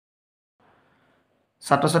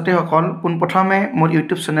ছাত্ৰ-ছাত্ৰী সকল পোনপ্ৰথমে মোৰ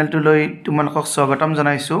ইউটিউব চেনেলটোলৈ তোমালোকক স্বাগতম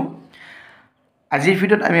জনাইছো। আজিৰ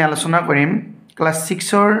ভিডিঅ'ত আমি আলোচনা কৰিম ক্লাছ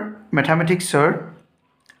 6ৰ মেথমেটিক্সৰ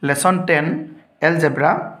লেসন 10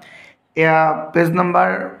 এলজেব্ৰা এয়া পেজ নম্বৰ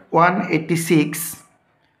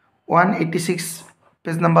 186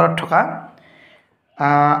 পেজ নম্বৰত থকা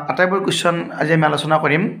আটাইবোৰ কোৱেশ্চন আজি আমি আলোচনা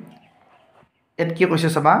কৰিম। এত কি কৈছে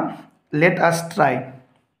চাবা, লেট আস ট্ৰাই।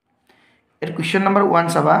 এত কোৱেশ্চন নম্বৰ 1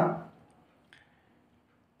 চাবা,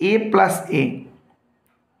 a plus a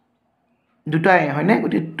দুটা a হয় না,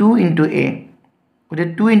 গতি 2 into a, গতি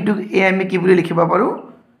 2 into a আমি কি বুলি লিখিব পাৰো,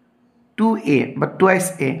 2a বা twice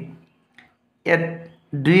a। এত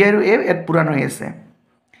 2 আৰু a এত পুৰাণ হৈ আছে।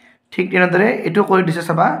 ঠিক তেনেদৰে এটো কৰি দিছে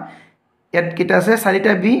চাবা, এত কিটা আছে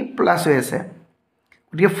 4টা b প্লাস হৈ আছে,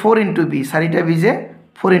 গতি 4 into b, 4টা b যে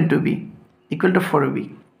 4 into b equal to 4b।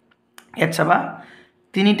 এত চাবা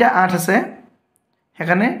 3টা 8 আছে,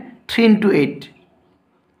 সেখানে 3 into 8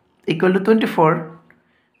 equal to 24।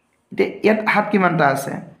 ইয়াত হাত কিমানটা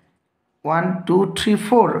আছে, 1 2 3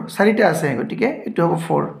 4, 4টা আছে, গতিকে এটো হ'ব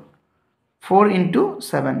 4, 4 into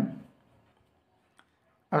 7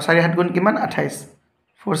 আৰু 4 হাত গুণ কিমান 28,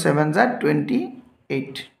 4 7 যা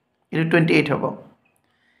 28, এটো 28 হ'ব।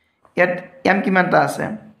 ইয়াত m কিমানটা আছে,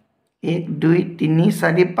 1 2 3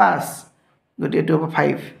 4 5, গতিকে এটো হ'ব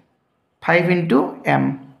 5, 5 into m,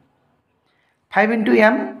 5 into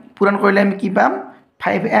m পূৰণ কৰিলে আমি কি পাম,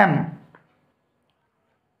 5m।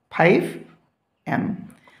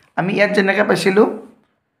 আমি ইয়াত যেনেকৈ পাইছিলোঁ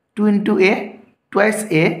 2 into a twice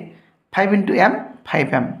a, 5 into m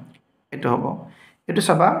 5m এটো হ'ব। এটো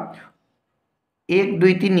চাবা 1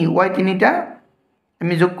 2 3 y তিনিটা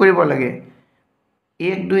আমি যোগ কৰিব লাগে,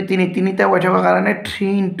 1 2 3 তিনিটা y থকাৰ কাৰণে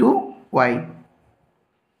 3 into y,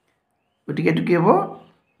 গতিকে এটো কি হ'ব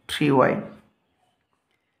 3y।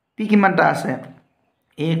 p কিমানটা আছে,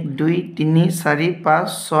 1 2 3 4 5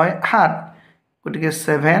 6 7, গতিকে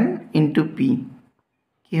 7 into p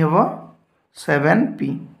কি হ'ব 7p।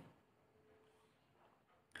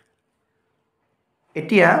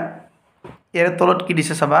 এতিয়া ইয়াৰ তলত কি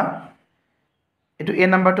দিছে চাবা, এটো a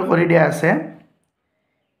নাম্বাৰটো কৰি দিয়া আছে।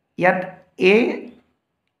 ইয়াত a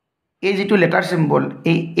যেটো লেটাৰ সিম্বল,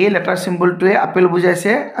 এই a লেটাৰ সিম্বলটোৱে আপেল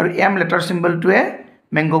বুজাইছে আৰু m লেটাৰ সিম্বলটোৱে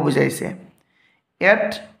ম্যাঙ্গো বুজাইছে। ইয়াত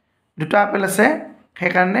দুটা আপেল আছে,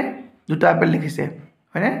 সেইকাৰণে দুটা আপেল লিখিছে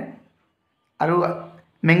হয়নে, আৰু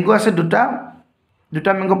ম্যাঙ্গো আছে দুটা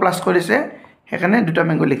ম্যাঙ্গো প্লাস কৰিছে, সেইকাৰণে দুটা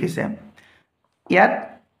ম্যাঙ্গো লিখিছে। ইয়াত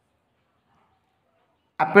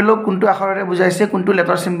আপেলক কোনটো আখৰেৰে বুজাইছে, কোনটো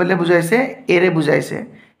লেটাৰ সিম্বলে বুজাইছে, a ৰে বুজাইছে,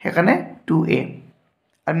 সেইকাৰণে 2a,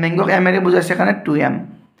 আৰু ম্যাঙ্গোক m ৰে বুজাইছে, সেইকাৰণে 2m।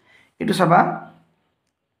 এটো চাবা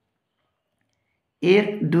 1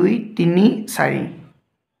 2 3 4,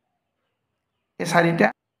 এই 4টা,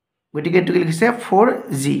 গতিকে এটো লিখিছে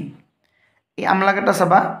 4g। এই আমলাকেটা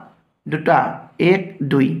চাবা দুটা 1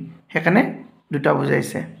 2, সেইকাৰণে দুটা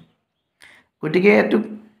বুজাইছে, গতিকে এটো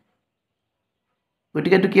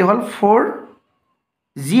কি হ'ল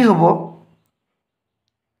 4g হ'ব,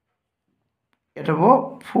 এটো হ'ব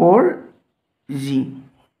 4g,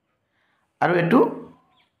 আৰু এটো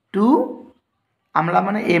 2 আমলা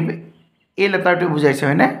মানে a লেটাৰটো বুজাইছে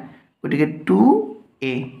হয়নে, গতিকে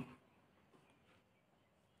 2a।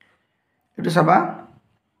 এটো চাবা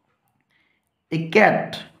এই ক্যাট,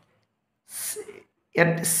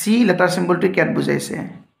 ইয়াত c লেটাৰ সিম্বলটো ক্যাট বুজাইছে,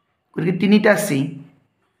 গতিকে তিনিটা c,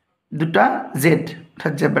 দুটা z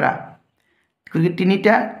অৰ্থাৎ জেব্ৰা, গতিকে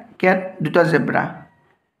তিনিটা ক্যাট দুটা জেব্ৰা,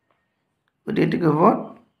 গতিকে এটো হ'ব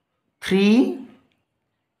 3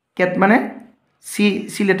 ক্যাট মানে c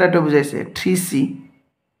লেটাৰটো বুজাইছে 3c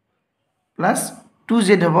প্লাস 2z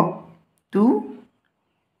হ'ব,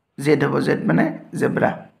 2z হ'ব, z মানে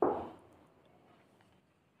জেব্ৰা।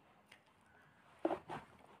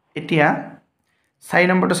 এতিয়া 4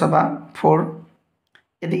 নম্বৰটো চাবা 4,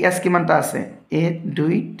 এটি s কিমানটা আছে, 1 2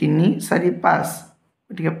 3 4 5,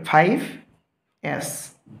 গতিকে 5s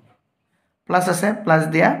প্লাস আছে, প্লাস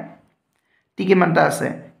দিয়া, t কিমানটা আছে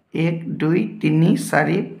 1 2 3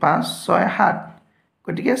 4 5 6 7,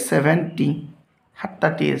 গতিকে 7t, 7টা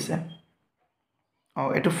t আছে।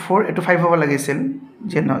 এটো 4, এটো 5 হ'ব লাগিছিল,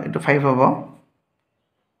 যে ন এটো 5 হ'ব,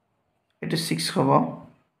 এটো 6 হ'ব,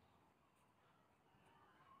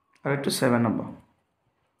 আৰু এটো 7 হ'ব।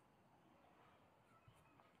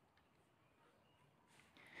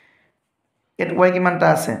 এত y কিমানটা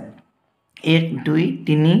আছে, 1 2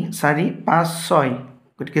 3 4 5 6,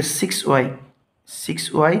 গতিকে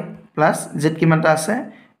 6y প্লাস z কিমানটা আছে,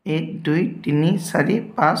 1 2 3 4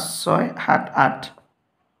 5 6 7 8,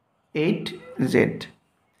 8z।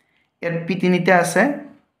 ইয়াত p তিনিটা আছে,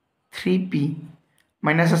 3p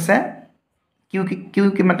মাইনাস আছে কিউ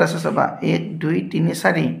কিমানটা আছে চাবা 1 2 3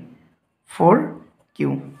 4 4 কিউ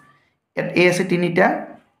ইয়াত এ আছে তিনিটা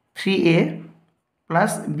 3a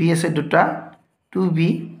প্লাস বি আছে দুটা 2b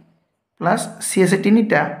প্লাস সি আছে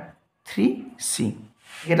তিনিটা 3c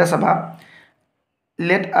এটা চাবা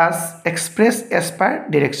let us express as per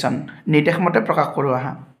direction নিৰ্দেশ মতে প্ৰকাশ কৰো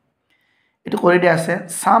আহা এটো কৰি দিয়া আছে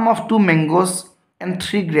sum of 2 mangoes and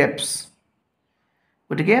 3 grapes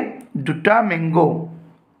গতিকে দুটা ম্যাঙ্গো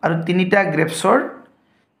আৰু তিনিটা গ্ৰেপছৰ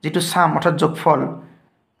যেটো সাম অৰ্থাৎ যোগফল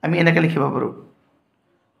আমি এনেকৈ লিখিব পাৰো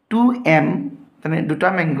 2m মানে দুটা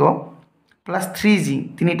ম্যাঙ্গো প্লাস 3g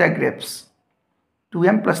তিনিটা grapes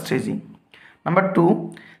 2m plus 3g number 2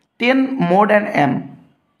 10 more than m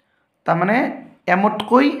তা মানে m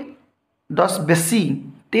তকৈ 10 বেছি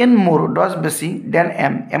 10 more 10 বেছি than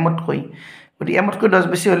m m তকৈ গতি m তকৈ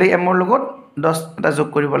 10 বেছি হলে m ৰ লগত 10 এটা যোগ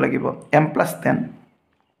কৰিব লাগিব m plus 10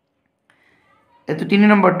 এটো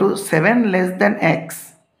 3 number two 7 less than x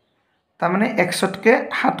তা মানে x তকৈ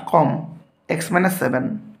 7 কম x minus 7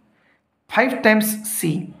 5 times c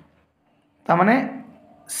তা মানে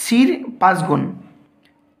c ৰ 5 গুণ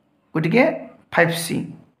গতিকে 5c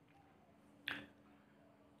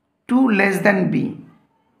 2 less than b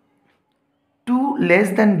 2 less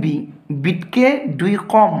than b বিটকে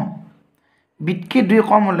 2 কম বিটকে 2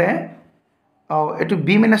 কম হলে এটো b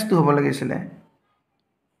minus 2 হ'ব লাগিছিল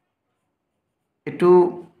এটো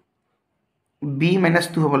b minus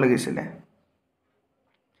 2 হ'ব লাগিছিল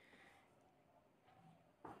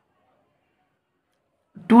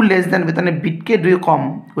 2 less than b মানে বিটকে 2 কম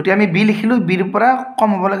গতি আমি b লিখিলো b ৰ পৰা কম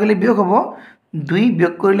হ'ব লাগিলে বিয়োগ হ'ব 2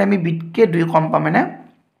 বিয়োগ কৰিলে আমি বিটকে 2 কম পাম মানে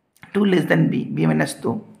 2 less than b b minus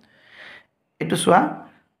 2 এটো সোয়া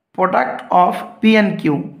product of p and q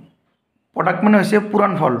product মানে হৈছে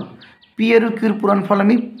পূৰণফল p আৰু q ৰ পূৰণফল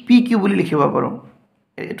আমি pq বুলি লিখিব পাৰো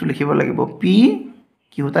এটো লিখিব লাগিব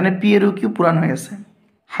pq তানে p আৰু q পূৰণ হৈ আছে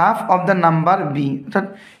half of the number b অৰ্থাৎ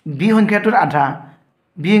b সংখ্যাটোৰ আধা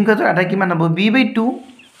b সংখ্যাটোৰ আধা কিমান হ'ব b/2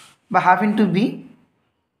 বা half into b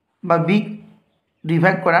বা b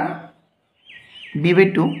ডিভাইড কৰা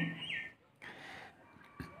b/2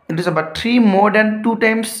 into about 3 more than 2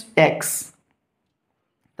 times x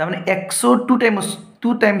তা মানে x 2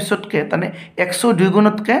 times তকে তানে x 2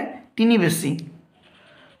 গুণতকে 3 বেছি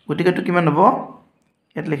গতিকে তো কিমান হ'ব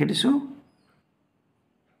ইয়াত লিখি দিছো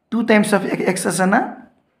 2 times of x আছে না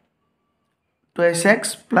 2x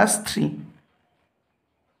plus 3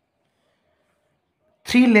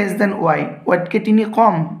 3 less than y y কে 3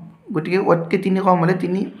 কম গতিকে y কে 3 কম হলে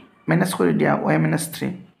 3 মাইনাস কৰি দিয়া y minus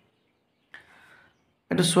 3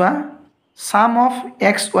 এটো সোয়া sum of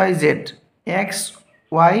x y z x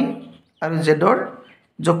y আৰু z ৰ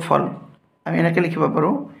যোগফল আমি এনেকৈ লিখিব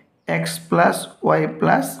পাৰো x plus y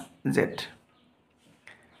plus z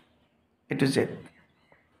এটো z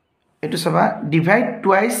এটো সবা divide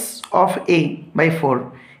twice of a by 4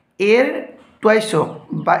 a ৰ twice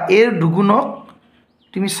বা a ৰ দুগুণক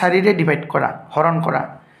তুমি 4 ৰে ডিভাইড কৰা হৰণ কৰা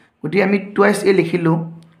গতি আমি twice a লিখিলো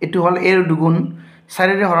এটো হল a ৰ দুগুণ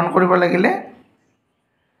 4 ৰে হৰণ কৰিব লাগিলে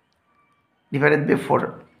divided by 4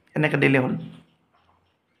 এনেকৈ দিলে হল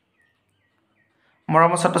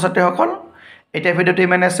মৰমৰ ছাত্ৰ-ছাত্ৰীসকল এটা ভিডিওটো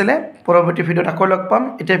ইমানে আছিল পৰৱৰ্তী ভিডিওত আকৌ লগ পাম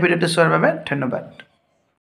এটা ভিডিওটো চোৱাৰ বাবে ধন্যবাদ